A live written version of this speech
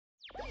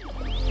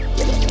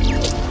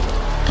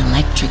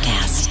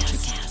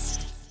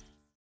Electricast.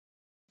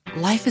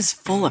 Life is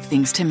full of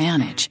things to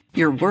manage.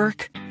 Your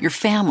work, your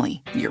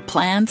family, your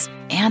plans,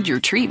 and your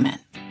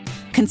treatment.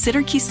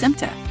 Consider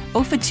Kesimpta,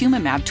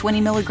 ofatumumab 20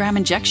 milligram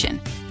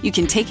injection. You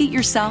can take it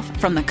yourself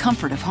from the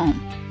comfort of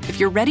home. If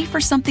you're ready for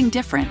something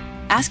different,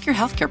 ask your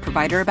healthcare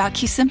provider about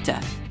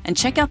Kesimpta and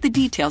check out the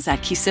details at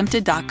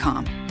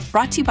kesimpta.com.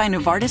 Brought to you by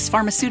Novartis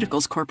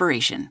Pharmaceuticals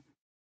Corporation.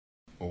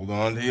 Hold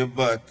on to your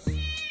butts.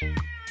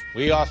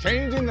 We are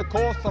changing the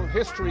course of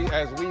history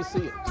as we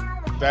see it.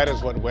 That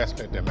is what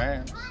Wesley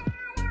demands.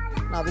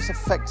 Now, this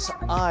affects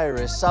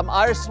Iris.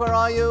 Iris, where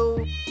are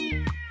you?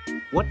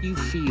 What you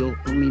feel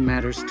only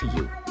matters to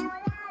you.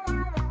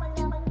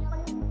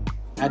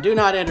 I do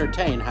not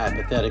entertain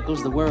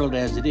hypotheticals. The world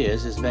as it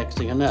is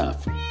vexing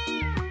enough.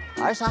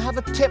 Iris, I have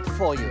a tip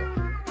for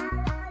you.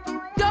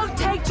 Don't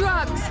take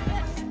drugs!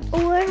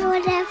 Or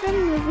Whatever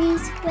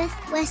Movies with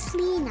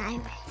Wesley and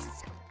Iris.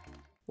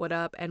 What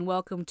up, and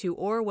welcome to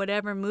Or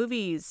Whatever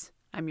Movies.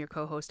 I'm your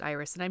co-host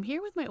Iris, and I'm here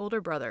with my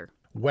older brother,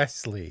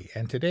 Wesley,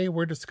 and today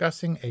we're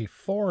discussing a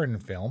foreign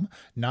film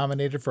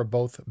nominated for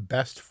both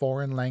Best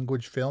Foreign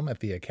Language Film at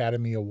the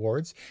Academy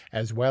Awards,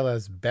 as well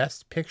as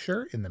Best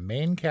Picture in the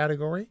main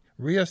category,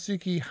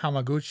 Ryusuki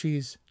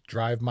Hamaguchi's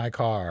Drive My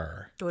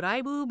Car.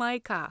 Doraibu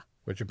Maika.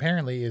 Which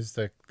apparently is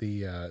the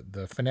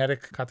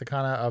phonetic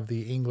katakana of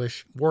the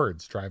English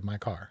words, Drive My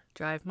Car.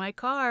 Drive My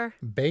Car.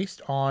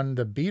 Based on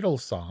the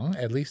Beatles song,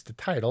 at least the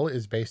title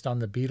is based on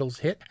the Beatles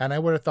hit. And I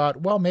would have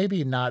thought, well,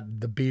 maybe not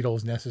the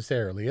Beatles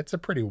necessarily. It's a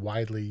pretty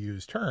widely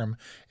used term,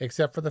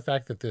 except for the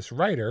fact that this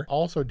writer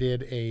also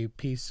did a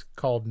piece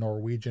called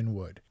Norwegian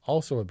Wood,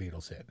 also a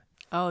Beatles hit.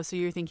 Oh, so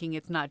you're thinking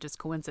it's not just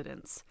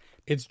coincidence.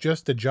 It's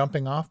just a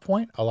jumping off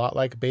point, a lot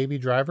like Baby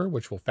Driver,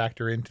 which will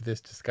factor into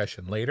this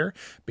discussion later.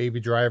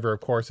 Baby Driver,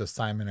 of course, a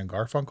Simon and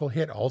Garfunkel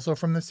hit, also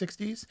from the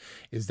 60s.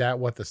 Is that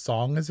what the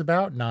song is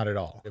about? Not at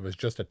all. It was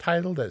just a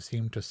title that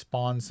seemed to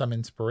spawn some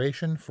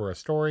inspiration for a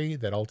story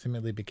that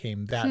ultimately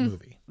became that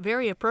movie.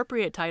 Very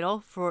appropriate title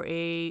for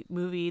a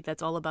movie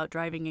that's all about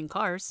driving in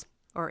cars.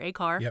 Or a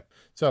car. Yep.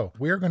 So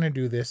we're going to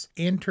do this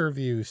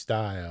interview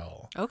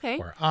style. Okay.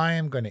 Where I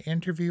am going to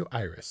interview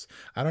Iris.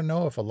 I don't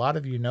know if a lot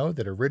of you know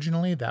that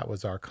originally that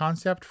was our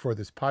concept for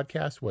this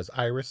podcast, was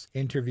Iris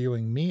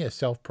interviewing me, a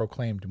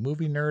self-proclaimed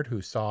movie nerd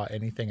who saw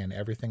anything and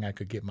everything I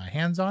could get my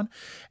hands on.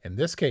 In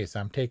this case,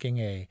 I'm taking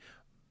a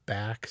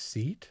back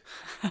seat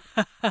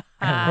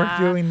and we're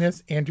doing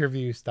this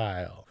interview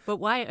style. But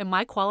why? Am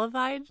I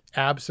qualified?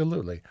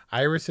 Absolutely.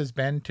 Iris has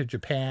been to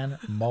Japan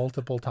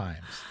multiple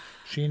times.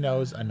 She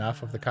knows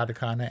enough of the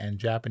katakana and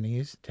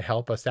Japanese to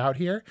help us out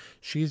here.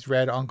 She's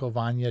read Uncle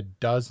Vanya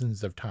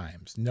dozens of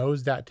times,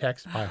 knows that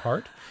text by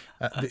heart,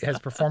 has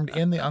performed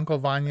in the Uncle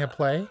Vanya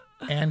play,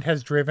 and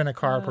has driven a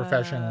car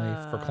professionally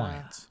for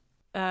clients.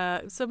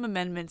 Some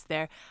amendments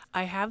there.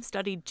 I have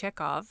studied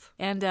Chekhov,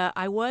 and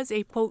I was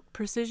a, quote,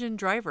 precision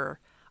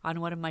driver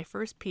on one of my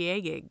first PA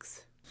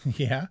gigs.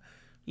 Yeah?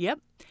 Yep.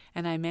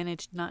 And I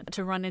managed not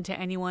to run into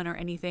anyone or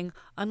anything.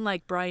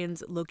 Unlike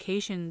Brian's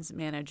locations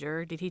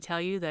manager, did he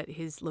tell you that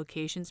his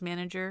locations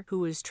manager, who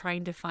was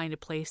trying to find a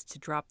place to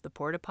drop the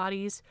porta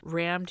potties,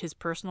 rammed his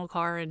personal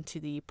car into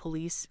the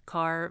police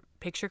car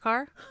picture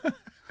car?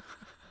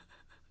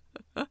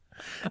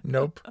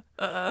 Nope.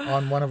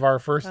 On one of our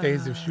first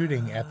days of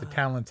shooting at the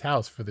talent's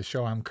house for the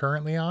show I'm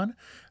currently on,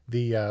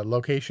 the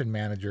location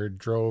manager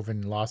drove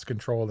and lost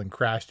control and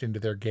crashed into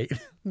their gate.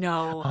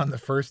 No. On the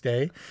first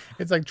day.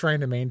 It's like trying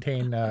to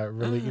maintain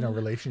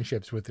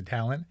relationships with the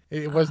talent.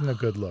 It wasn't a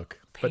good look.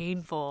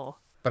 Painful.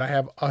 But I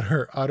have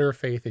utter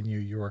faith in you.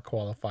 You are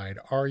qualified.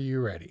 Are you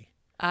ready?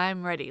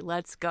 I'm ready.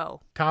 Let's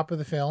go. Top of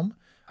the film.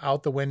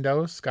 Out the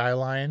window,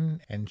 skyline,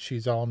 and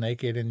she's all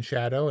naked in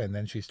shadow, and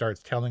then she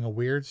starts telling a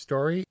weird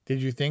story.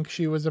 Did you think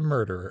she was a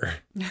murderer?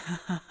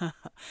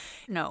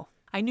 No.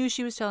 I knew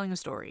she was telling a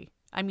story.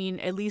 I mean,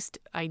 at least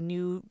I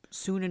knew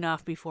soon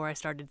enough before I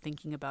started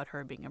thinking about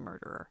her being a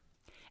murderer.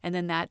 And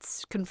then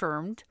that's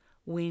confirmed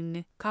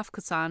when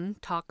Kafka-san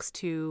talks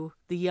to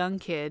the young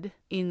kid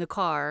in the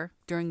car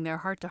during their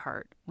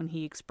heart-to-heart, when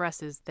he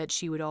expresses that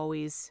she would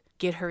always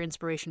get her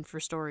inspiration for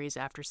stories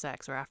after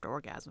sex or after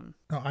orgasm.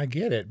 No, I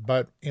get it.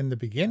 But in the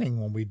beginning,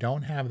 when we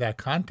don't have that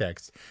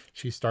context,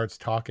 she starts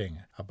talking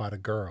about a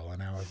girl.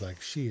 And I was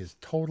like, she is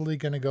totally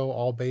going to go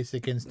all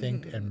Basic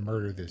Instinct and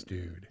murder this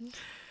dude.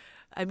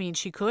 I mean,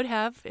 she could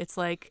have. It's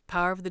like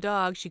Power of the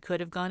Dog. She could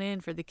have gone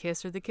in for the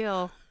kiss or the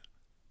kill.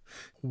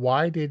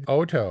 Why did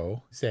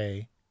Oto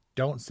say,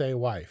 don't say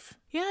wife?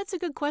 Yeah, that's a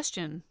good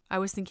question. I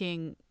was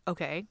thinking,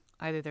 okay,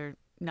 either they're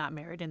not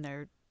married and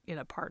they're in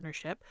a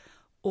partnership,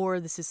 or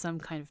this is some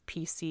kind of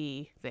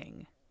PC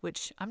thing,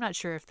 which I'm not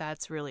sure if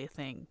that's really a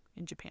thing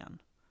in Japan.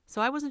 So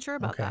I wasn't sure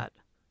about that.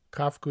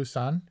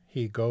 Kafku-san,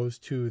 he goes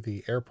to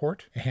the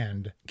airport,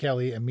 and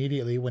Kelly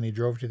immediately, when he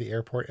drove to the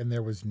airport and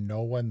there was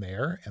no one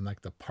there, and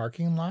like the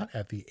parking lot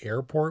at the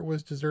airport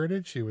was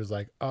deserted, she was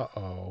like,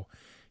 uh-oh,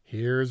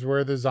 here's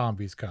where the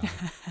zombies come.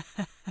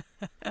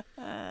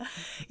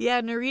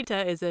 Yeah,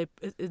 Narita is a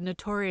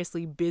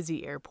notoriously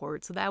busy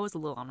airport, so that was a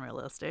little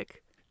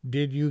unrealistic.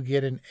 Did you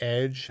get an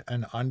edge,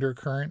 an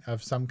undercurrent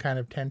of some kind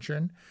of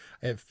tension?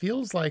 It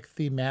feels like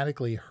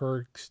thematically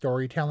her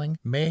storytelling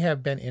may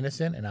have been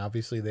innocent, and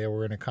obviously they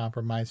were in a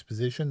compromised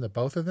position, the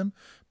both of them,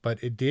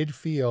 but it did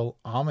feel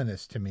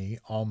ominous to me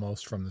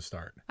almost from the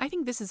start. I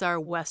think this is our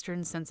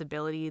Western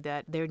sensibility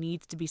that there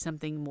needs to be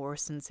something more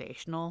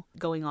sensational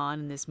going on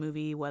in this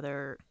movie,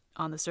 whether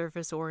on the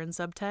surface or in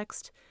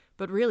subtext.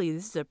 But really,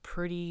 this is a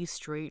pretty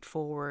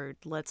straightforward,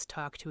 let's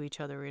talk to each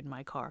other in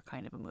my car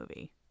kind of a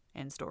movie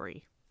and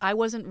story. I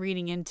wasn't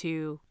reading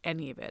into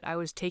any of it. I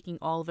was taking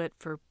all of it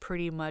for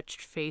pretty much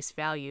face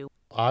value.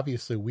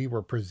 Obviously, we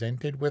were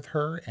presented with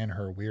her and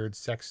her weird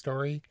sex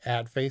story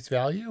at face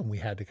value, and we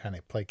had to kind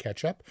of play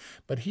catch up.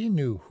 But he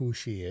knew who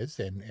she is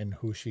and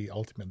who she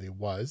ultimately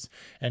was.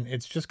 And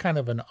it's just kind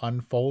of an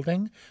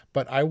unfolding,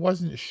 but I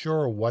wasn't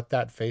sure what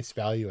that face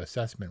value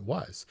assessment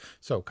was.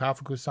 So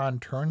Kafuku-san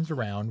turns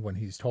around when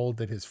he's told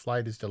that his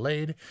flight is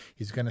delayed.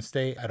 He's going to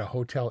stay at a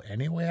hotel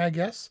anyway, I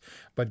guess,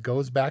 but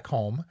goes back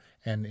home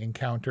and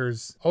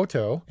encounters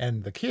Oto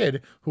and the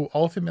kid who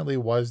ultimately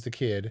was the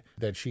kid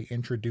that she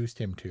introduced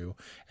him to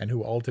and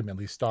who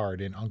ultimately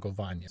starred in Uncle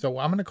Vanya. So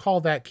I'm going to call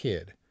that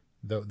kid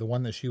the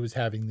one that she was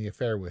having the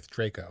affair with,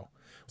 Draco.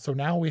 So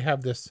now we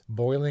have this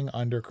boiling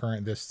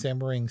undercurrent, this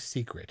simmering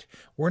secret.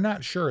 We're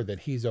not sure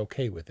that he's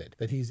okay with it,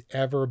 that he's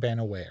ever been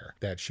aware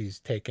that she's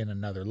taken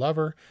another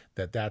lover,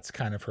 that that's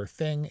kind of her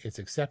thing, it's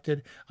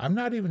accepted. I'm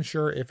not even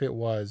sure if it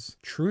was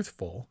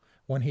truthful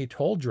when he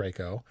told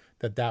Draco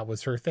that that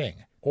was her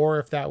thing, or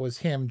if that was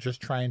him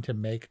just trying to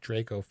make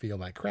Draco feel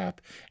like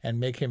crap and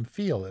make him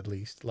feel at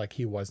least like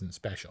he wasn't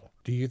special.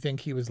 Do you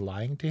think he was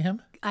lying to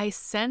him? I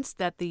sensed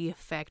that the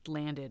effect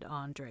landed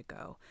on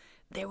Draco.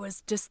 There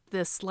was just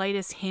the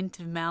slightest hint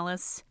of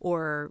malice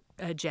or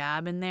a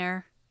jab in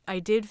there. I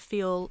did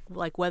feel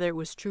like, whether it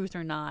was truth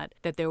or not,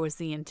 that there was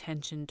the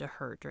intention to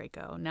hurt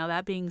Draco. Now,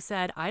 that being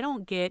said, I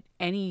don't get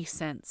any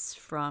sense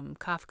from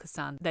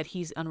Kafuku-san that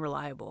he's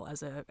unreliable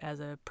as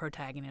a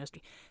protagonist.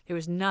 There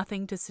was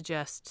nothing to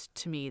suggest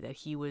to me that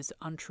he was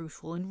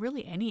untruthful in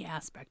really any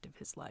aspect of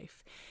his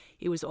life.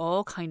 It was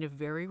all kind of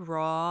very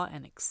raw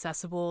and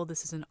accessible.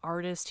 This is an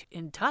artist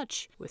in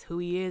touch with who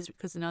he is,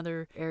 because in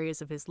other areas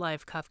of his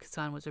life,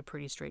 Kafuku-san was a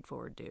pretty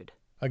straightforward dude.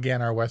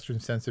 Again, our Western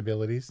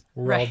sensibilities.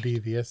 We're all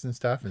devious and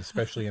stuff,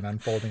 especially in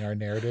unfolding our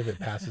narrative. It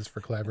passes for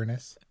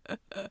cleverness.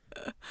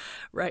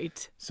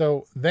 Right.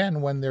 So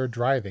then when they're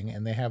driving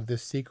and they have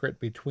this secret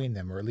between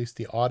them, or at least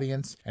the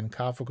audience and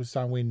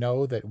Kafuku-san, we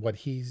know that what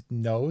he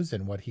knows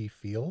and what he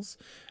feels,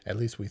 at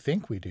least we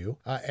think we do.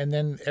 And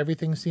then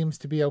everything seems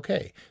to be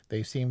okay.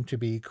 They seem to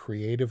be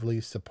creatively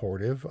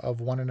supportive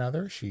of one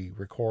another. She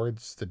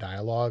records the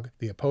dialogue,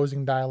 the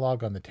opposing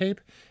dialogue on the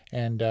tape,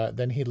 and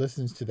then he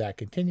listens to that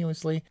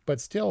continuously.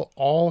 But still,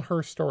 all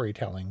her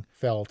storytelling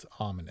felt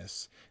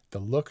ominous. The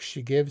look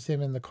she gives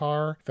him in the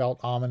car felt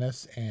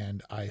ominous,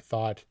 and I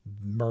thought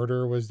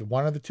murder was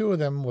one of the two of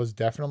them was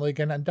definitely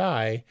going to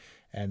die,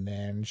 and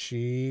then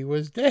she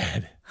was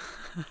dead.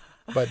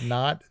 But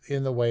not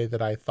in the way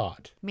that I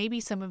thought.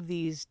 Maybe some of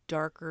these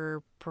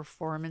darker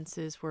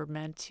performances were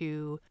meant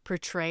to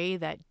portray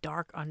that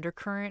dark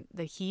undercurrent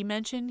that he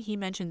mentioned. He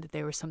mentioned that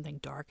there was something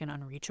dark and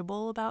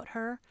unreachable about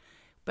her.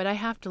 But I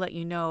have to let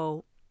you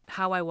know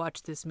how I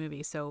watched this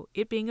movie. So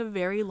it being a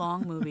very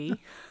long movie.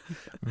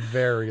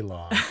 Very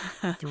long.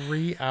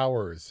 3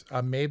 hours,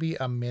 maybe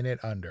a minute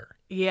under.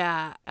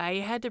 Yeah, I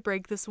had to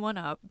break this one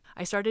up.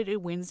 I started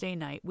it Wednesday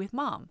night with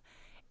Mom.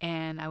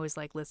 And I was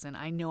like, listen,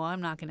 I know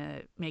I'm not going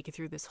to make it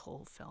through this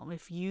whole film.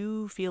 If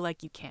you feel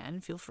like you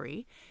can, feel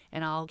free.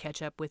 And I'll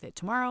catch up with it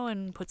tomorrow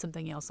and put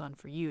something else on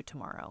for you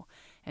tomorrow.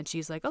 And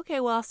she's like, okay,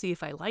 well, I'll see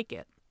if I like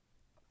it.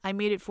 I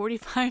made it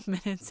 45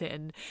 minutes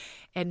in,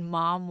 and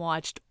Mom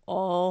watched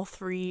all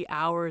 3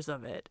 hours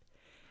of it.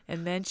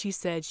 And then she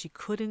said she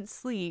couldn't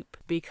sleep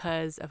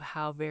because of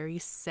how very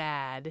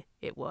sad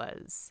it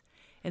was.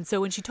 And so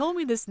when she told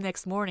me this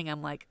next morning,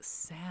 I'm like,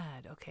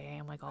 sad, okay.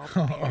 I'm like all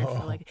prepared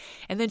for like,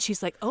 and then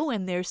she's like, oh,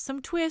 and there's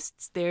some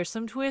twists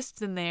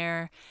in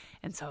there.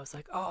 And so I was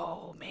like,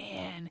 oh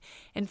man.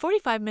 And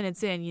 45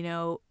 minutes in, you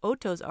know,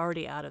 Oto's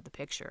already out of the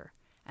picture.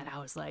 And I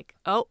was like,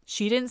 oh,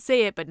 she didn't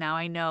say it, but now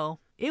I know.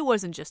 It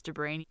wasn't just a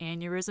brain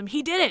aneurysm.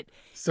 He did it.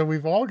 So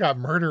we've all got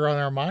murder on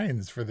our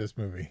minds for this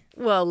movie.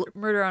 Well,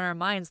 murder on our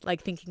minds,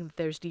 like thinking that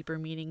there's deeper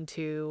meaning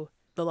to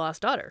The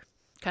Lost Daughter.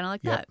 Kind of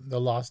like that.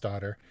 The Lost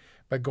Daughter.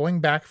 But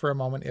going back for a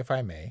moment, if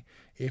I may,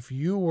 if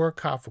you were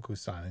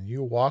Kafuku-san and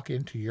you walk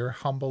into your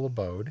humble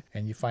abode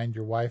and you find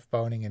your wife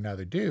boning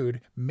another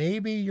dude,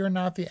 maybe you're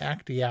not the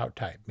acty out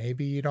type.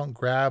 Maybe you don't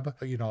grab,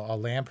 a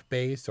lamp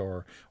base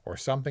or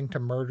something to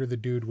murder the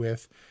dude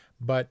with.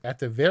 But at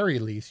the very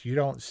least, you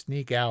don't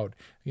sneak out,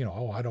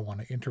 I don't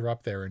want to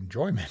interrupt their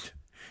enjoyment.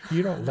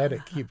 You don't let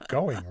it keep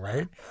going,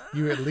 right?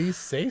 You at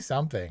least say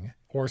something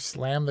or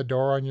slam the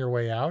door on your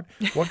way out.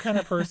 What kind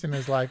of person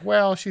is like,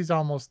 well, she's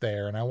almost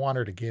there and I want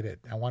her to get it.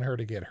 I want her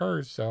to get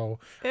hers, so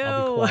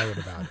I'll be quiet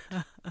about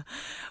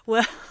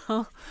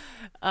it.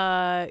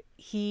 Well,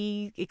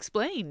 he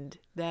explained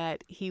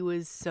that he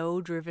was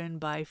so driven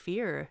by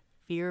fear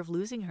of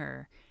losing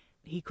her.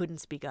 he couldn't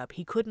speak up.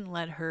 He couldn't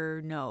let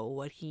her know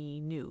what he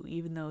knew,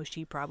 even though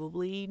she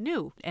probably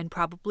knew and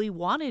probably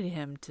wanted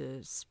him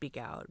to speak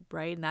out,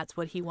 right? And that's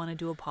what he wanted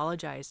to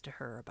apologize to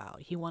her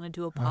about. He wanted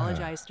to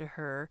apologize to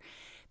her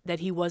that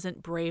he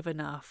wasn't brave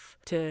enough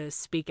to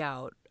speak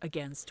out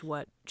against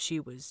what she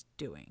was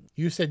doing.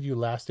 You said you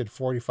lasted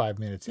 45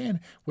 minutes in,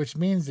 which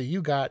means that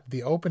you got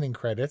the opening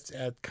credits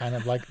at kind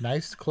of like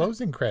nice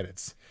closing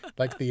credits,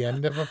 like the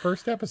end of a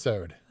first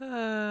episode.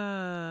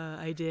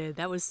 I did.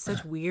 That was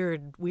such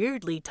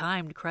weirdly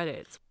timed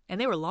credits. And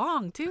they were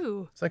long,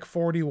 too. It's like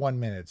 41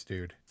 minutes,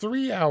 dude.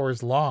 3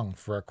 hours long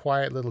for a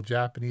quiet little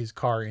Japanese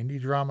car indie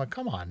drama.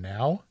 Come on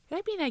now.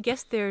 I mean, I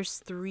guess there's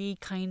 3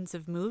 kinds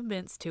of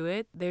movements to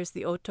it. There's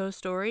the Oto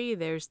story,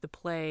 there's the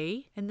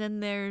play, and then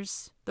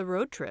there's the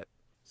road trip.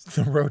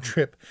 The road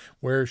trip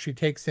where she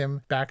takes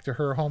him back to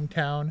her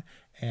hometown,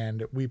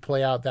 and we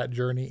play out that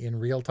journey in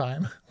real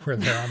time where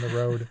they're on the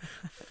road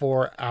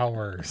for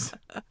hours.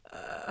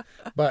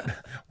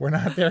 But we're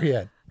not there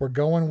yet. We're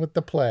going with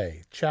the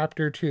play.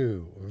 Chapter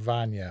 2,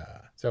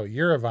 Vanya. So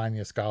you're a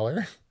Vanya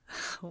scholar.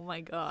 Oh my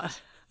God.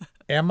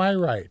 Am I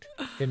right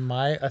in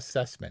my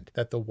assessment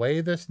that the way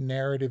this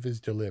narrative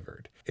is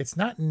delivered, it's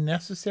not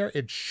necessary,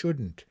 it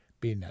shouldn't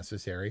be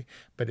necessary,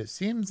 but it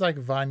seems like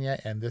Vanya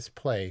and this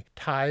play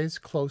ties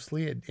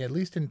closely, at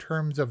least in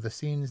terms of the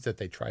scenes that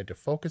they tried to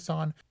focus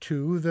on,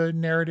 to the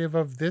narrative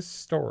of this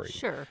story.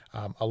 Sure.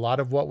 A lot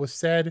of what was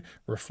said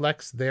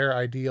reflects their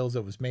ideals.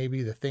 It was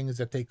maybe the things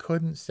that they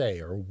couldn't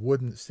say or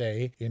wouldn't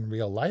say in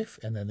real life,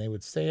 and then they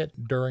would say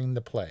it during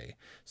the play.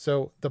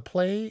 So the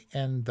play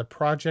and the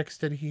projects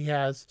that he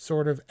has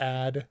sort of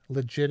add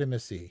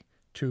legitimacy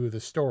to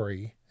the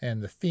story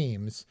and the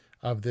themes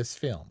of this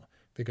film.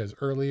 Because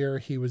earlier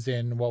he was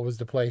in, what was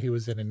the play he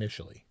was in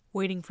initially?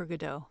 Waiting for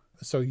Godot.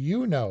 So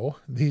you know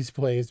these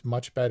plays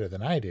much better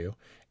than I do.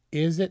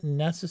 Is it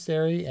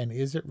necessary and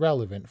is it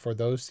relevant for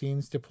those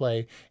scenes to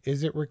play?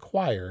 Is it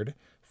required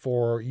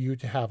for you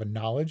to have a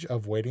knowledge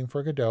of Waiting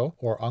for Godot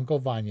or Uncle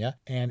Vanya?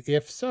 And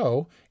if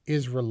so,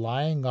 is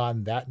relying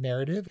on that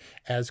narrative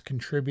as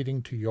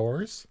contributing to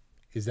yours?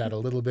 Is that a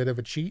little bit of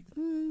a cheat?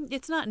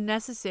 It's not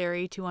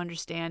necessary to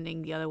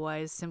understanding the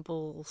otherwise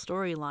simple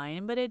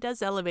storyline, but it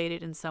does elevate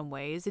it in some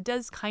ways. It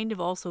does kind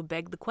of also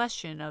beg the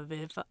question of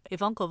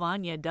if Uncle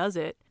Vanya does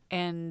it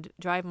and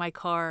Drive My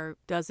Car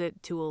does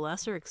it to a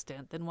lesser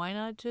extent, then why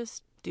not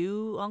just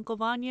do Uncle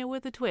Vanya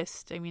with a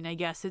twist? I mean, I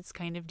guess it's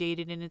kind of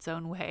dated in its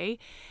own way,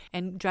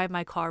 and Drive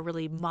My Car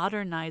really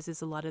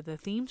modernizes a lot of the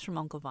themes from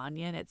Uncle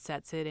Vanya, and it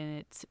sets it in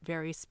its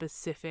very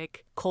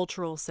specific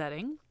cultural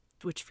setting,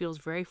 which feels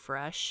very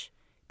fresh.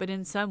 But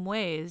in some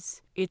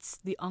ways, it's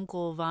the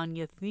Uncle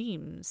Vanya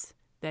themes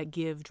that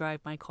give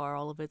Drive My Car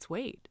all of its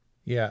weight.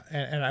 Yeah,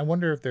 and I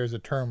wonder if there's a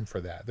term for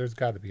that. There's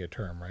got to be a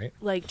term, right?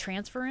 Like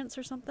transference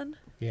or something?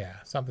 Yeah,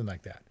 something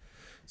like that.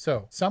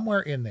 So somewhere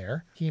in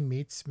there, he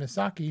meets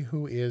Misaki,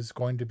 who is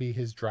going to be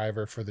his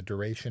driver for the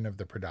duration of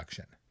the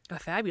production. A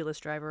fabulous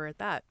driver at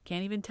that.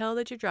 Can't even tell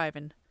that you're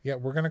driving. Yeah,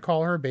 we're going to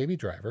call her Baby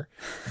Driver.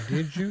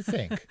 Did you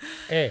think,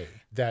 A,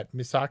 that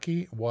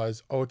Misaki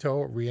was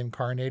Oto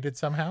reincarnated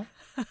somehow?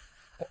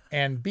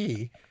 And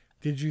B,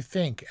 did you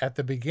think at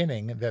the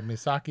beginning that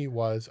Misaki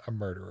was a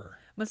murderer?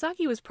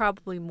 Misaki was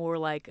probably more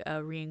like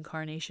a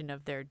reincarnation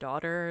of their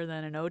daughter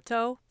than an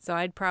Oto. So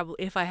I'd probably,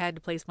 if I had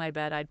to place my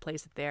bet, I'd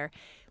place it there.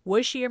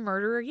 Was she a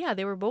murderer? Yeah,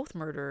 they were both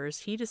murderers.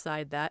 He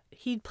decided that.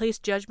 He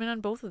placed judgment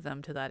on both of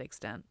them to that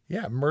extent.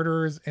 Yeah,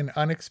 murderers in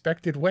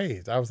unexpected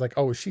ways. I was like,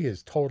 oh, she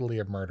is totally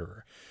a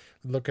murderer.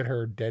 Look at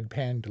her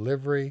deadpan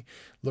delivery.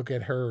 Look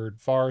at her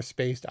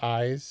far-spaced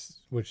eyes,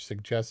 which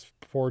suggests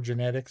poor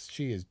genetics.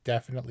 She is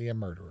definitely a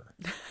murderer.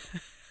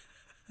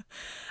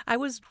 I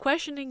was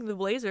questioning the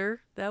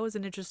blazer. That was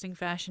an interesting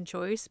fashion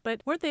choice.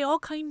 But weren't they all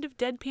kind of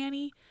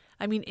deadpan-y?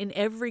 I mean, in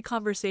every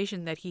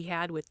conversation that he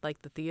had with,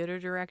 like, the theater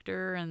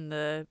director and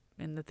the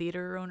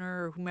theater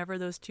owner or whomever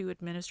those two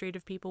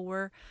administrative people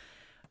were,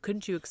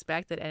 couldn't you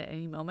expect that at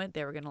any moment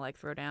they were going to, like,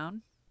 throw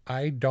down?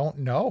 I don't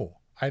know.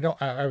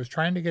 I was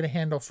trying to get a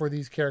handle for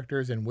these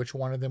characters and which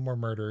one of them were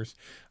murders.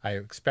 I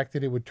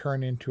expected it would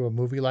turn into a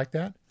movie like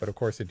that, but of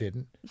course it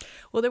didn't.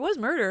 Well, there was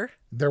murder.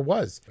 There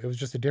was. It was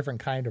just a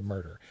different kind of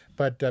murder.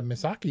 But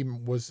Misaki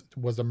was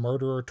a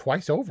murderer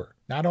twice over.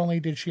 Not only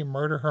did she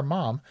murder her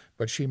mom,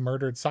 but she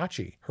murdered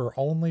Sachi, her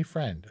only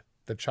friend,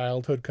 the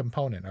childhood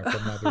component of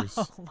her mother's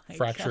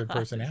fractured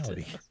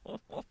personality.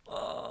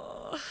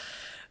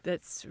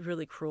 That's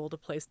really cruel to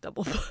place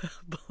double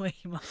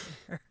blame on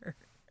her.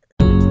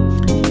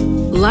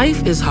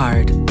 Life is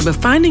hard, but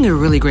finding a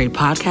really great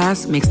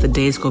podcast makes the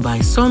days go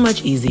by so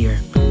much easier.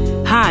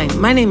 Hi,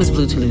 my name is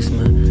Blue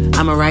Telusma.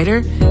 I'm a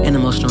writer, an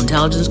emotional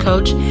intelligence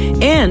coach,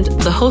 and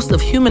the host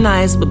of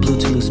Humanize with Blue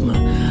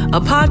Telusma, a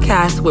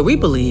podcast where we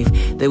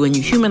believe that when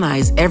you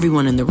humanize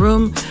everyone in the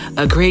room,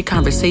 a great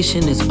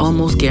conversation is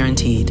almost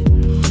guaranteed.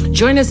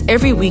 Join us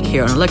every week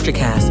here on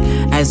Electricast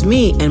as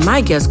me and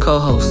my guest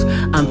co-hosts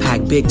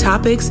unpack big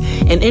topics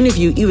and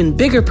interview even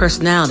bigger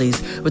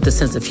personalities with a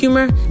sense of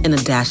humor and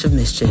a dash of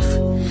mischief.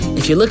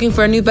 If you're looking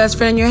for a new best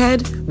friend in your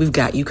head, we've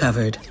got you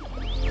covered.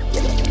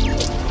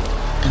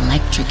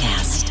 Electricast.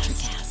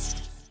 TreacherCast.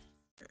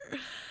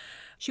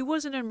 She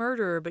wasn't a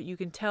murderer, but you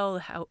can tell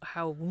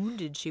how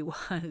wounded she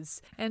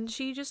was. And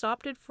she just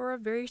opted for a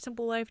very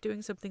simple life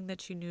doing something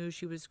that she knew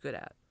she was good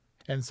at.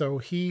 And so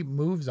he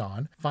moves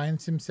on,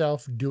 finds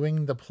himself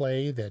doing the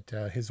play that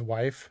his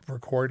wife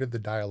recorded the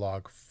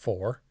dialogue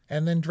for,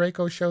 and then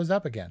Draco shows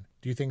up again.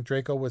 Do you think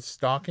Draco was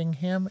stalking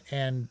him,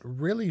 and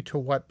really to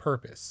what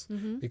purpose?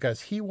 Mm-hmm. Because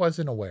he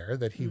wasn't aware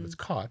that he was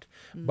caught,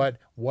 but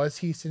was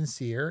he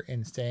sincere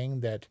in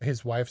saying that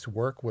his wife's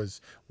work was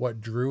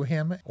what drew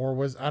him? Or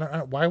was, I don't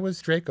know, why was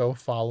Draco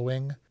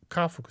following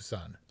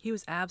Kafuku-san? He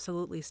was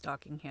absolutely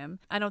stalking him.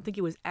 I don't think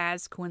it was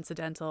as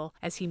coincidental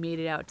as he made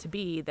it out to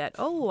be that,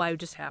 oh, I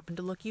just happened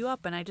to look you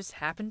up and I just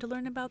happened to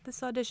learn about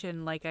this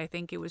audition. Like, I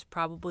think it was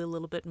probably a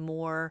little bit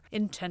more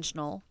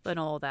intentional than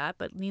all that.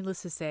 But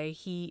needless to say,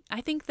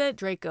 I think that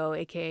Draco,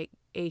 aka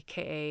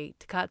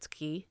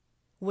Takatsuki,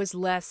 was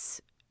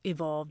less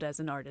evolved as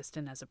an artist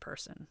and as a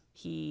person.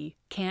 He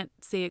can't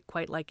say it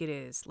quite like it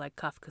is, like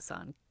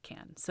Kafka-san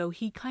can. So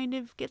he kind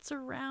of gets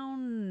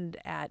around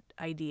at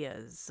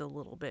ideas a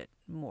little bit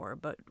more.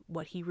 But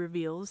what he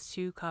reveals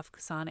to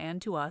Kafka-san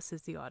and to us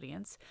as the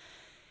audience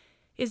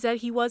is that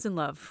he was in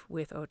love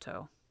with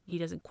Oto. He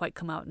doesn't quite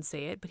come out and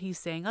say it, but he's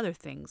saying other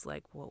things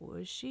like, what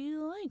was she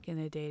like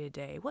in the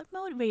day-to-day? What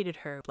motivated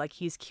her? Like,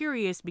 he's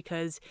curious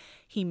because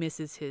he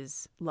misses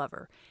his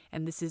lover.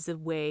 And this is a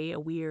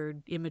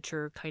weird,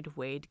 immature kind of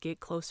way to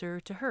get closer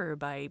to her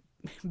by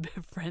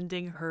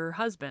befriending her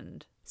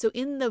husband. So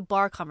in the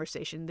bar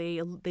conversation,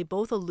 they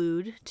both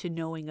allude to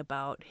knowing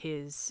about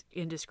his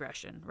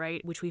indiscretion,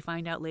 right? Which we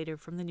find out later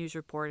from the news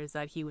report is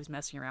that he was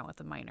messing around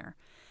with a minor.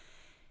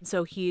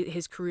 So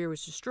his career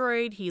was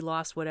destroyed. He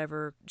lost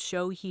whatever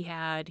show he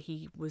had.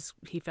 He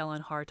fell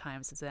on hard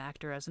times as an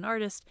actor, as an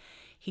artist.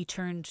 He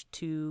turned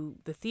to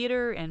the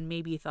theater and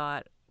maybe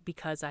thought,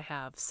 because I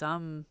have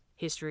some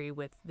history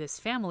with this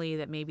family,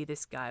 that maybe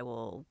this guy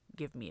will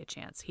give me a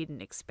chance. He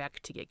didn't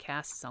expect to get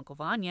cast as Uncle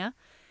Vanya.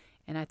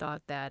 And I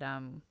thought that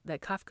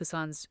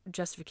Kafka-san's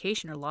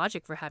justification or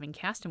logic for having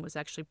cast him was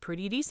actually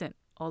pretty decent.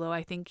 Although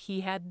I think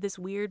he had this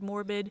weird,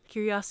 morbid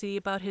curiosity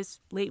about his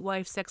late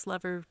wife's sex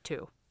lover,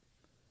 too.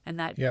 And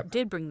that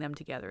did bring them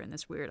together in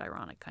this weird,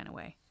 ironic kind of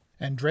way.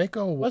 And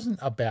Draco wasn't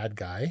a bad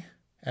guy.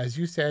 As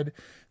you said,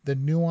 the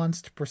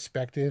nuanced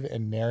perspective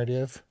and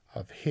narrative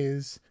of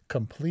his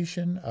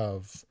completion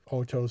of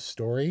Oto's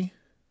story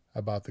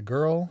about the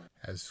girl,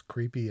 as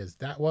creepy as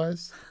that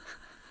was,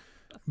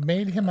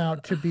 made him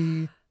out to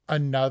be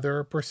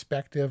another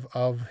perspective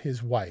of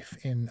his wife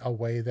in a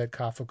way that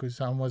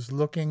Kafuku-san was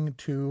looking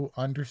to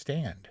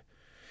understand.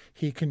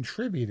 He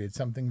contributed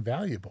something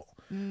valuable,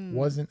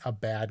 wasn't a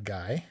bad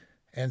guy.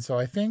 And so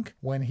I think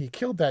when he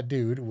killed that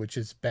dude, which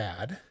is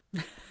bad,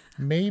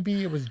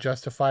 maybe it was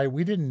justified.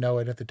 We didn't know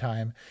it at the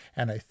time.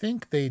 And I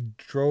think they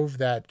drove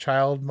that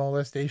child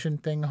molestation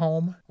thing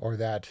home, or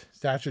that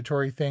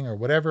statutory thing, or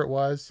whatever it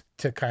was,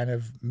 to kind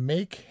of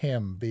make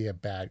him be a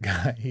bad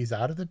guy. He's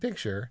out of the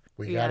picture.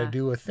 We got to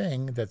do a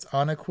thing that's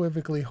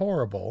unequivocally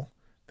horrible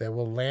that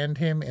will land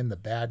him in the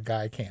bad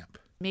guy camp.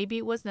 Maybe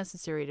it was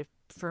necessary to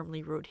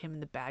firmly root him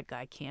in the bad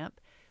guy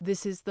camp.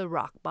 This is the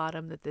rock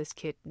bottom that this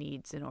kid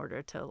needs in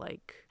order to,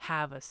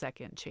 have a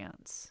second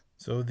chance.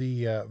 So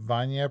the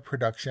Vanya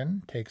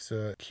production takes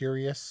a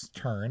curious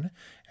turn,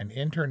 an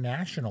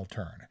international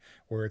turn,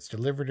 where it's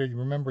delivered.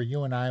 Remember,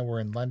 you and I were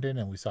in London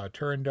and we saw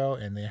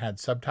Turandot, and they had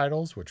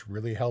subtitles, which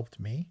really helped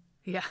me.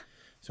 Yeah.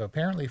 So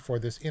apparently for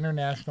this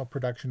international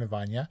production of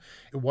Vanya,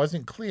 it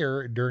wasn't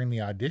clear during the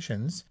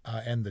auditions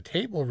and the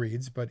table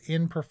reads, but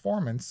in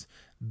performance,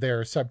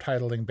 they're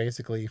subtitling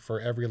basically for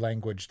every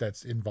language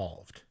that's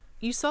involved.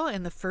 You saw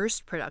in the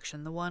first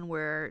production, the one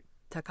where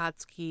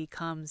Takatsuki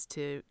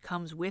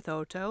comes with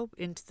Oto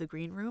into the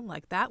green room,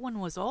 that one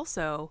was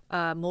also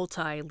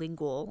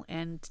multilingual,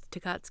 and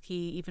Takatsuki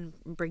even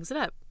brings it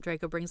up.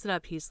 Draco brings it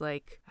up. He's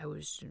like, I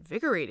was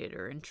invigorated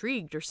or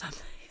intrigued or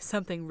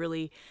something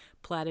really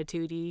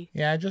platitude-y.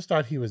 Yeah, I just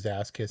thought he was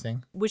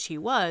ass-kissing. Which he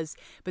was,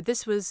 but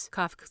this was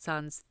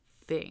Kafka-san's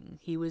thing.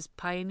 He was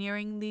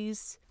pioneering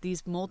these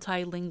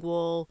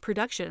multilingual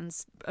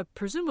productions,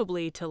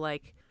 presumably to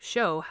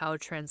show how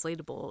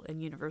translatable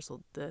and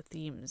universal the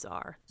themes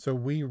are. So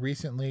we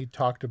recently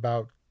talked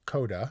about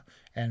Coda,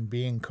 and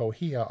being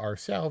Kohia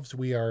ourselves,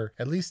 we are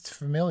at least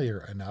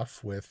familiar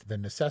enough with the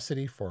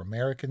necessity for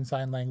American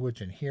Sign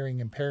Language and hearing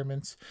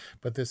impairments,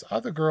 but this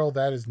other girl,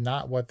 that is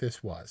not what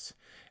this was.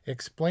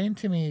 Explain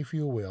to me, if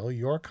you will,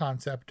 your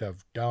concept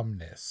of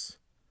dumbness.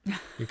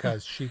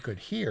 Because she could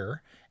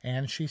hear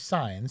and she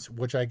signs,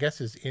 which I guess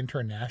is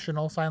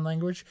international sign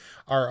language.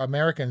 Are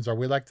Americans, are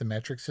we like the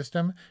metric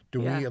system?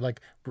 Do we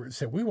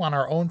say we want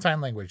our own sign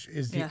language?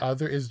 Is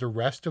the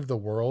rest of the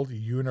world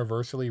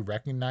universally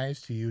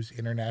recognized to use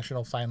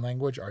international sign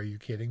language? Are you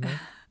kidding me?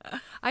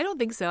 I don't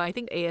think so. I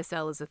think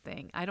ASL is a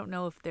thing. I don't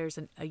know if there's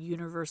a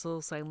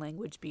universal sign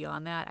language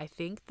beyond that. I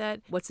think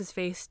that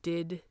What's-His-Face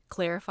did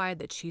clarify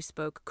that she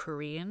spoke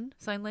Korean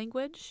sign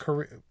language.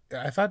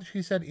 I thought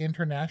she said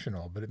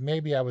international, but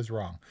maybe I was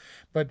wrong.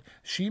 But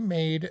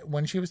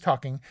when she was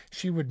talking,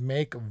 she would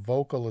make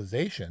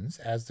vocalizations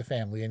as the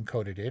family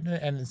encoded it.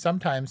 And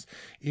sometimes,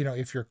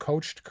 if you're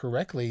coached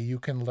correctly, you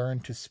can learn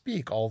to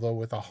speak, although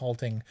with a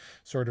halting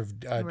sort of,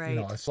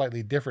 a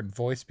slightly different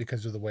voice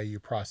because of the way you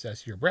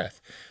process your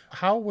breath.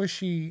 How was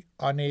she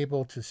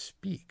unable to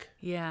speak?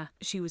 Yeah,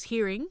 she was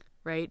hearing,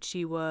 right?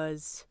 She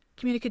was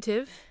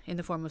communicative in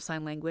the form of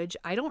sign language.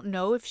 I don't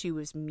know if she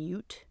was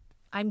mute.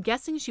 I'm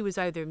guessing she was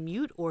either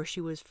mute or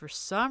she was, for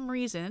some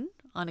reason,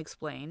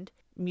 unexplained,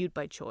 mute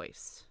by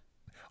choice.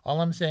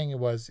 All I'm saying it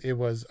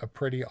was a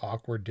pretty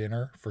awkward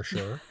dinner for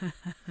sure,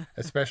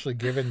 especially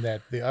given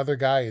that the other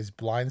guy is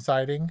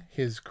blindsiding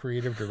his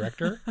creative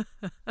director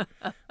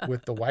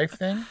with the wife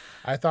thing.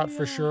 I thought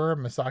for sure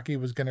Misaki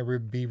was going to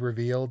be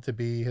revealed to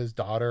be his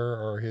daughter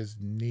or his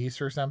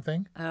niece or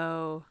something.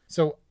 Oh.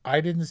 So I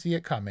didn't see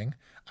it coming.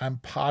 I'm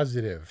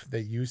positive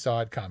that you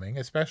saw it coming,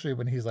 especially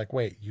when he's like,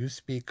 wait, you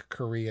speak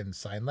Korean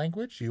Sign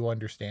Language? You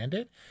understand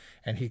it?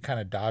 And he kind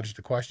of dodged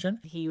the question.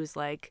 He was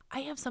like, I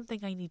have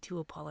something I need to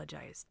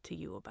apologize to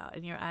you about.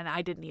 And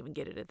I didn't even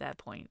get it at that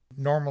point.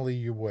 Normally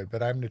you would,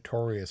 but I'm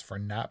notorious for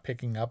not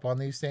picking up on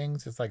these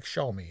things. It's like,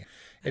 show me.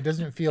 It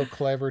doesn't feel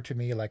clever to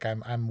me like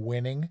I'm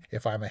winning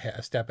if I'm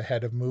a step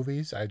ahead of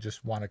movies. I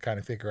just want to kind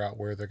of figure out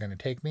where they're going to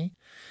take me.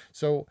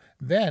 So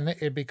then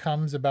it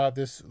becomes about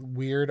this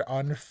weird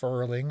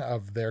unfurling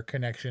of their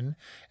connection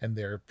and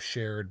their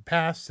shared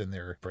past and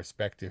their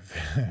prospective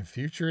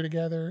future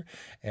together.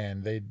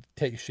 And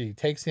she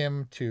takes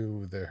him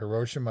to the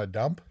Hiroshima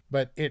dump.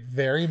 But it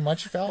very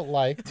much felt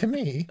like, to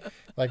me,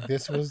 like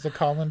this was the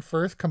Colin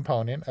Firth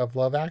component of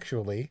Love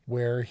Actually,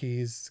 where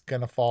he's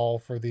going to fall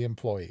for the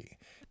employee.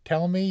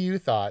 Tell me you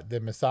thought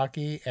that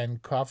Misaki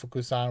and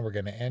Kafuku-san were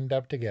going to end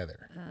up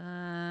together.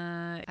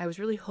 I was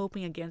really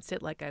hoping against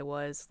it like I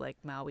was like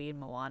Maui and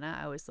Moana.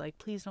 I was like,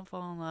 please don't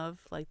fall in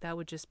love. Like that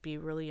would just be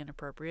really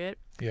inappropriate.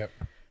 Yep.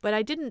 But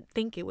I didn't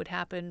think it would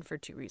happen for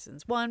two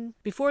reasons. One,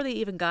 before they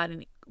even got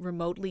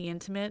remotely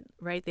intimate,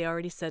 right? They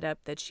already set up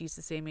that she's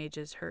the same age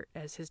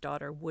as his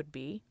daughter would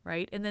be,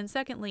 right? And then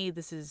secondly,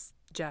 this is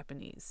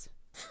Japanese.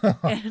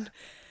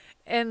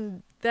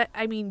 And that,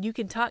 I mean, you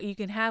can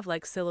have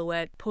like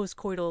silhouette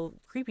post-coital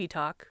creepy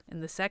talk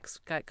and the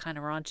sex got kind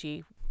of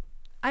raunchy.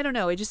 I don't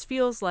know. It just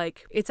feels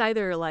like it's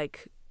either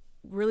like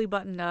really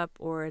buttoned up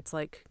or it's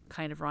like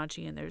kind of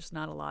raunchy and there's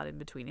not a lot in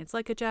between. It's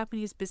like a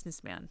Japanese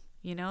businessman,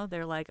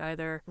 they're like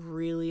either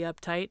really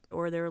uptight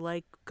or they're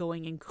like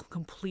going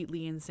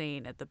completely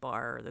insane at the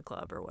bar or the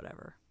club or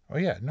whatever. Oh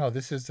yeah, no,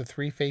 this is the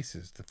three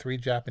faces, the three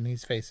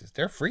Japanese faces.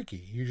 They're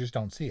freaky. You just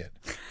don't see it.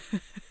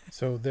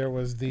 So there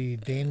was the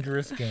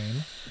dangerous game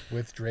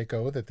with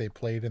Draco that they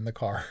played in the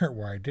car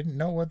where I didn't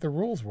know what the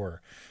rules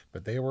were,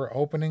 but they were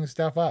opening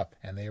stuff up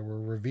and they were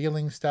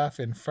revealing stuff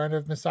in front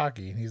of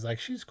Misaki. And he's like,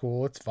 she's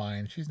cool. It's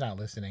fine. She's not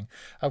listening.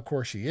 Of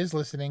course she is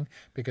listening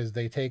because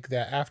they take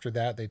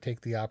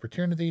the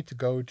opportunity to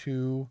go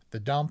to the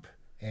dump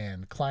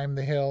and climb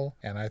the hill.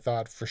 And I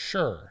thought for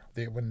sure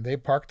that when they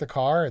parked the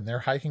car and they're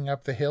hiking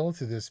up the hill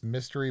to this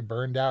mystery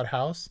burned out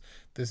house,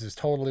 this is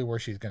totally where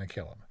she's going to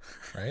kill him,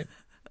 right?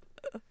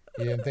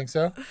 You didn't think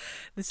so?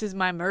 This is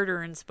my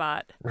murdering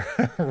spot.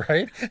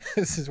 Right?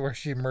 This is where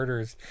she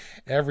murders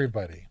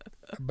everybody.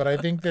 But I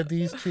think that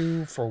these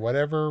two, for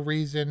whatever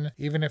reason,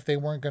 even if they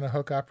weren't going to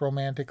hook up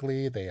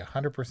romantically, they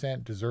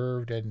 100%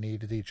 deserved and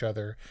needed each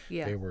other.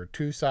 Yeah. They were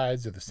two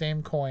sides of the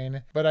same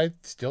coin. But I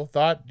still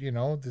thought,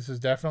 this is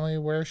definitely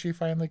where she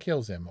finally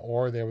kills him.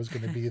 Or there was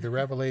going to be the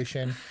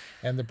revelation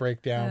and the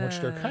breakdown, which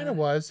there kind of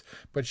was.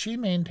 But she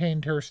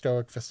maintained her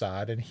stoic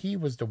facade, and he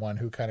was the one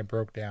who kind of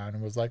broke down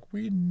and was like,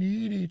 we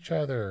need each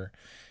other.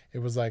 It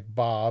was like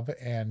Bob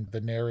and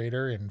the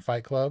narrator in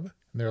Fight Club.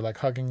 They're like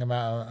hugging him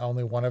out.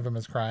 Only one of them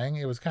is crying.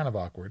 It was kind of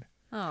awkward.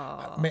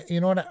 Oh.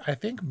 You know what? I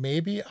think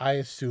maybe I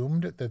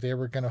assumed that they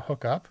were going to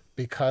hook up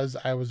because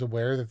I was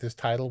aware that this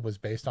title was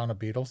based on a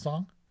Beatles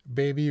song.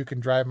 Baby, you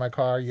can drive my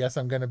car. Yes,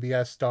 I'm going to be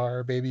a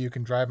star. Baby, you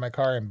can drive my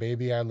car. And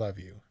baby, I love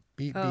you.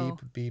 Beep, beep,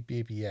 beep,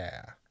 beep,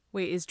 yeah.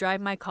 Wait, is drive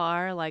my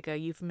car like a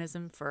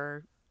euphemism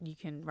for you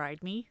can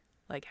ride me?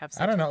 Like have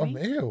sex I don't know. with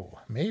me? Ew.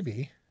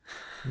 Maybe.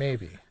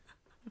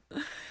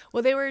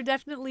 Well, they were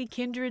definitely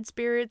kindred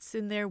spirits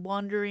in their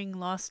wandering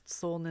lost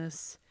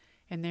soulness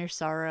and their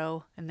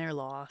sorrow and their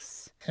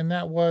loss. And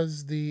that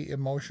was the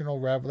emotional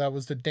that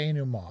was the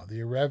denouement,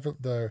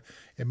 the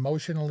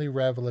emotionally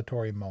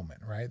revelatory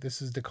moment, right?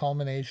 This is the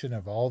culmination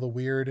of all the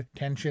weird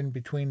tension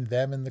between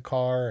them in the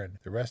car and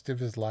the rest of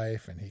his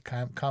life. And he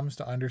comes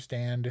to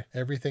understand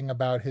everything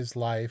about his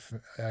life,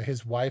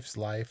 his wife's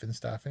life and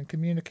stuff, and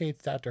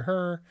communicates that to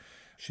her.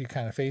 She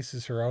kind of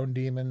faces her own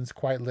demons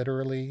quite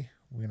literally,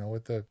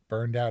 with the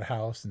burned out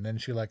house. And then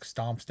she like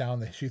stomps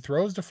down she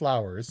throws the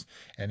flowers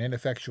an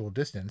ineffectual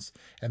distance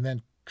and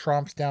then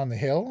tromps down the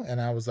hill.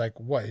 And I was like,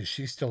 what, is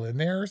she still in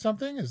there or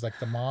something? Is like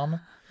the mom,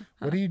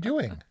 what are you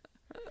doing?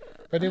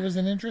 But it was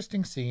an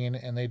interesting scene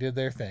and they did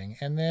their thing.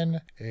 And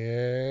then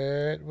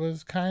it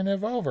was kind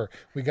of over.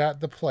 We got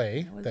the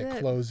play that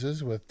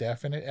closes with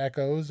definite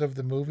echoes of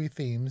the movie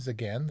themes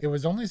again. It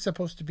was only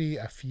supposed to be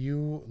a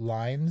few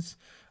lines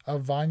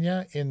of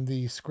Vanya in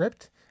the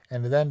script,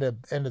 and it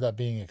ended up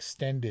being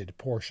extended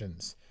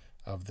portions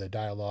of the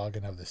dialogue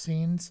and of the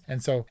scenes.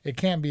 And so it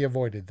can't be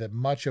avoided that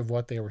much of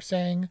what they were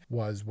saying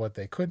was what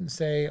they couldn't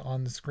say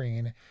on the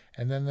screen.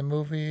 And then the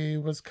movie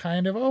was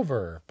kind of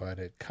over, but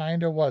it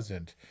kind of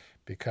wasn't,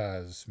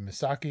 because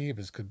Misaki,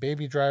 his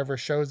Baby Driver,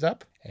 shows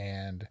up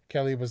and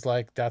Kelly was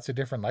like, that's a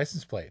different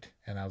license plate.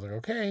 And I was like,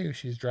 okay,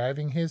 she's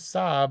driving his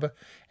Saab.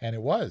 And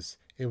it was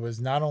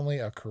not only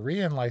a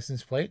Korean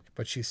license plate,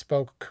 but she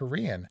spoke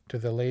Korean to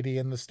the lady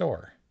in the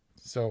store.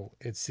 So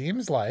it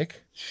seems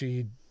like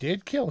she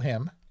did kill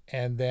him.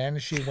 And then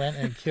she went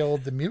and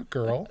killed the mute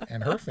girl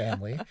and her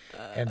family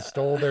and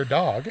stole their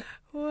dog.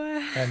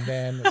 What? And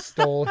then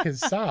stole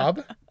his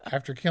Saab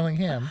after killing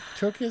him,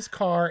 took his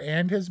car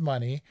and his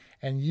money,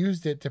 and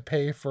used it to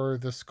pay for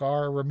the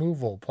scar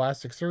removal,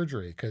 plastic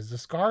surgery, because the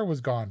scar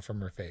was gone from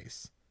her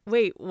face.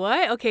 Wait,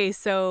 what? Okay,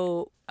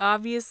 so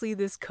obviously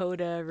this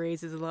coda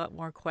raises a lot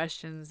more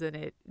questions than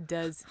it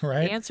does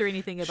answer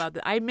anything about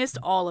I missed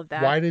all of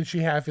that. Why did she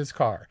have his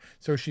car?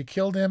 So she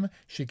killed him,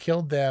 she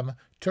killed them,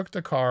 took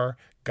the car,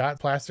 got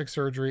plastic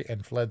surgery,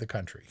 and fled the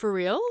country. For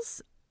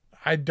reals?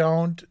 I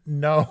don't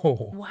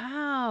know.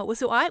 Wow.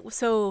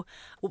 So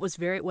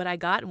what I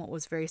got and what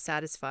was very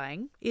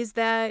satisfying is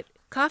that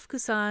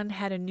Kafka-san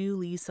had a new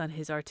lease on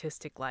his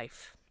artistic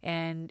life.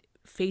 And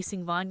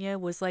facing Vanya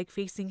was like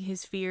facing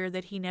his fear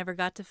that he never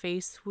got to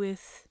face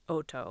with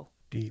Oto.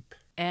 Deep.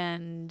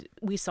 And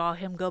we saw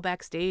him go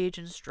backstage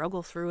and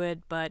struggle through it.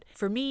 But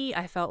for me,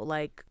 I felt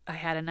like I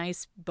had a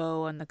nice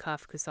bow on the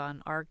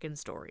Kafka-san arc and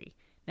story.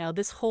 Now,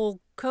 this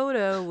whole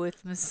coda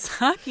with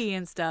Misaki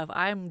and stuff,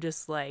 I'm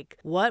just like,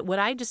 what? What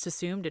I just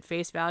assumed at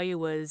face value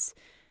was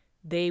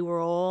they were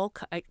all,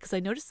 because I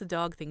noticed the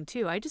dog thing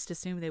too, I just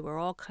assumed they were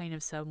all kind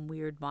of some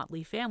weird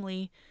motley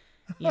family,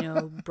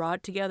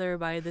 brought together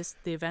by the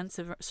events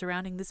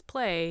surrounding this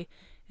play.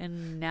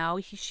 And now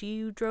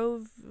she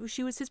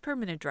was his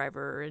permanent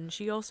driver, and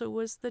she also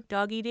was the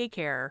doggy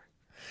daycare.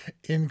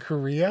 In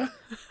Korea?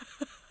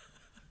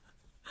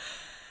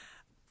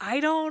 I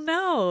don't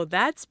know.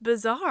 That's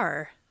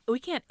bizarre. We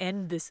can't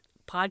end this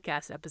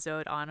podcast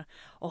episode on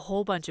a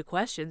whole bunch of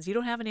questions. You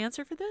don't have an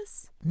answer for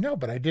this? No,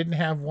 but I didn't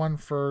have one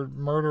for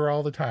murder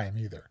all the time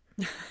either.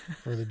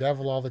 For the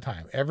devil all the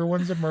time.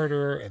 Everyone's a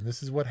murderer, and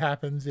this is what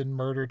happens in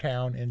Murder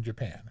Town in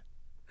Japan.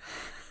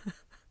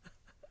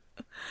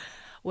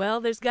 Well,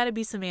 there's got to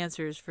be some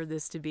answers for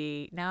this to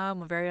be. Now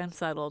I'm very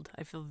unsettled.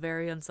 I feel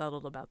very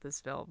unsettled about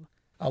this film.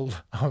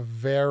 A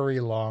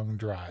very long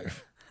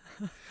drive.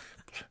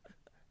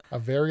 A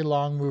very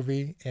long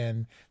movie,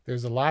 and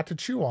there's a lot to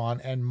chew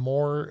on, and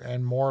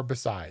more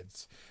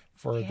besides.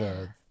 For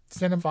the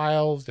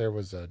cinephiles, there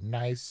was a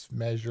nice,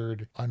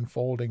 measured,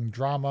 unfolding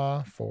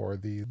drama. For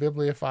the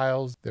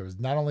bibliophiles, there was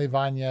not only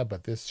Vanya,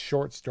 but this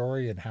short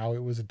story and how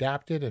it was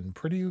adapted and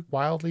pretty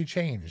wildly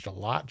changed. A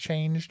lot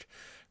changed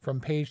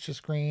from page to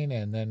screen.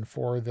 And then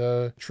for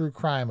the true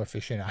crime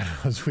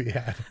aficionados, we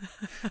had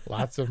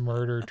lots of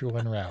murder to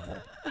unravel.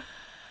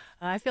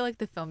 I feel like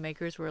the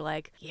filmmakers were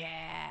like,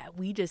 yeah,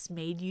 we just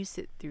made you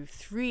sit through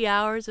 3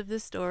 hours of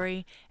this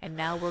story, and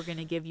now we're going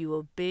to give you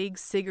a big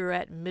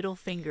cigarette middle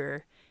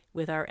finger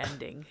with our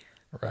ending.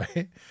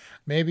 Right?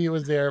 Maybe it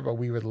was there, but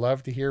we would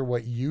love to hear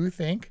what you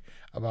think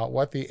about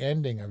what the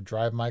ending of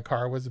Drive My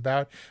Car was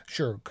about.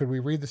 Sure, could we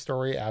read the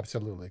story?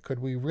 Absolutely. Could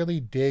we really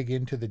dig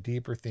into the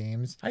deeper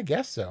themes? I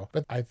guess so.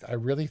 But I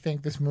really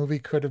think this movie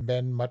could have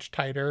been much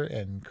tighter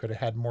and could have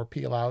had more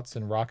peel outs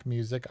and rock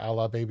music a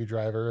la Baby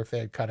Driver if they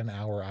had cut an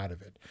hour out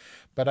of it.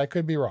 But I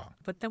could be wrong.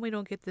 But then we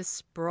don't get this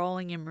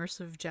sprawling,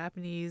 immersive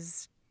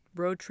Japanese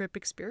road trip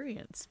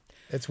experience.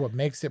 It's what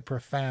makes it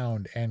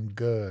profound and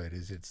good,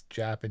 is it's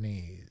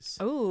Japanese.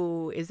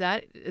 Oh, is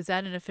that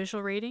an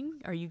official rating?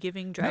 Are you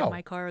giving Drive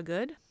My Car a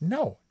good?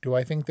 No. Do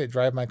I think that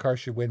Drive My Car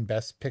should win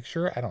Best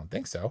Picture? I don't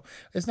think so.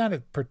 It's not a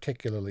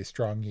particularly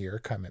strong year,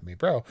 come at me,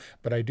 bro.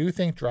 But I do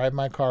think Drive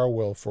My Car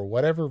will, for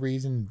whatever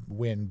reason,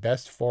 win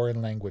Best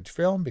Foreign Language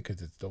Film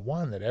because it's the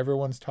one that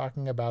everyone's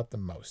talking about the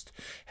most.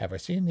 Have I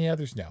seen the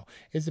others? No.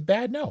 Is it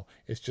bad? No.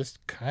 It's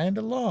just kind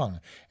of long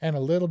and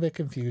a little bit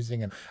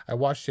confusing, and I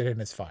watched it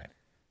and it's fine.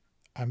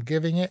 I'm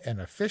giving it an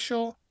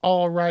official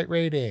all right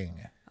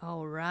rating.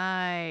 All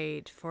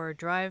right. For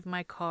Drive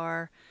My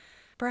Car,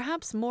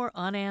 perhaps more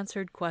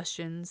unanswered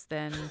questions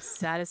than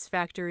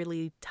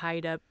satisfactorily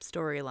tied up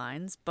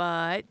storylines,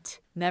 but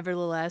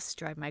nevertheless,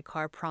 Drive My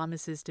Car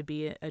promises to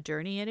be a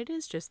journey, and it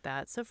is just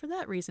that. So for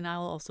that reason, I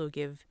will also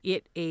give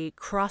it a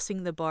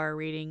crossing the bar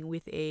rating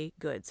with a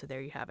good. So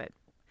there you have it.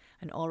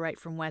 An all right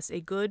from Wes,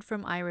 a good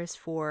from Iris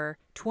for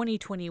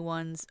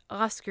 2021's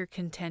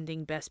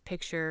Oscar-contending Best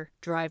Picture,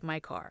 Drive My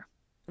Car.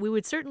 We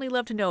would certainly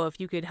love to know if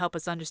you could help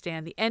us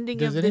understand the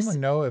ending of this. Does anyone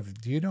know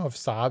do you know if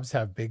Saabs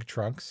have big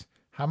trunks?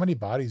 How many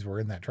bodies were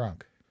in that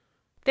trunk?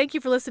 Thank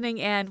you for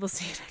listening, and we'll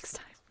see you next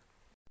time.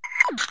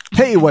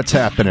 Hey, what's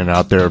happening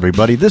out there,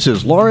 everybody? This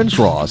is Lawrence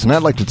Ross, and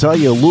I'd like to tell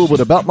you a little bit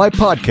about my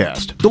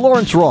podcast, The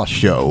Lawrence Ross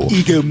Show.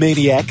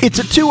 Egomaniac. It's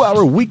a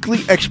 2-hour weekly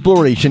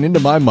exploration into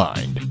my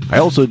mind. I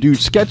also do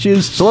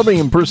sketches, celebrity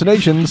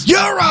impersonations.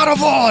 You're out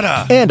of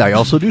order! And I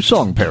also do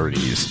song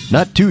parodies.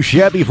 Not too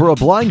shabby for a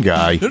blind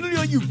guy. Not only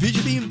are you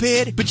visually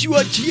impaired, but you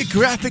are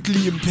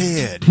geographically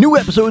impaired. New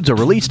episodes are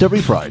released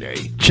every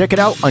Friday. Check it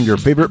out on your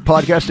favorite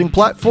podcasting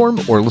platform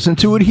or listen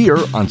to it here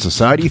on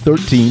Society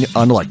 13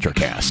 on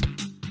Electrocast.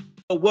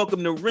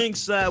 Welcome to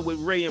Ringside with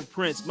Ray and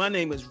Prince. My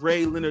name is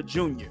Ray Leonard Jr.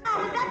 Oh, is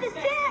that the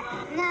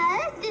set? No,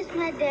 that's just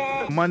my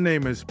dad. My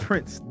name is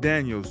Prince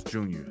Daniels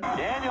Jr.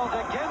 Daniels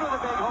again with a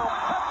big home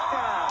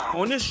touchdown.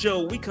 On this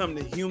show, we come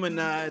to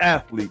humanize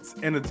athletes,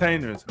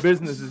 entertainers,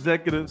 business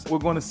executives. We're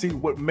going to see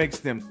what makes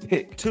them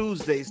tick.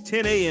 Tuesdays,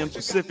 10 a.m.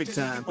 Pacific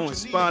time on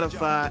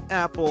Spotify,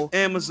 Apple,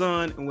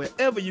 Amazon, and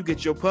wherever you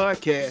get your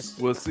podcasts.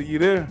 We'll see you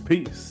there.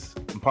 Peace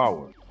and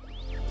power.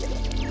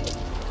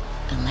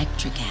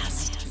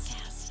 Electrocast.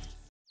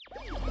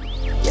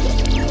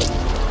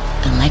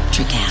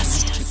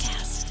 Electrocast.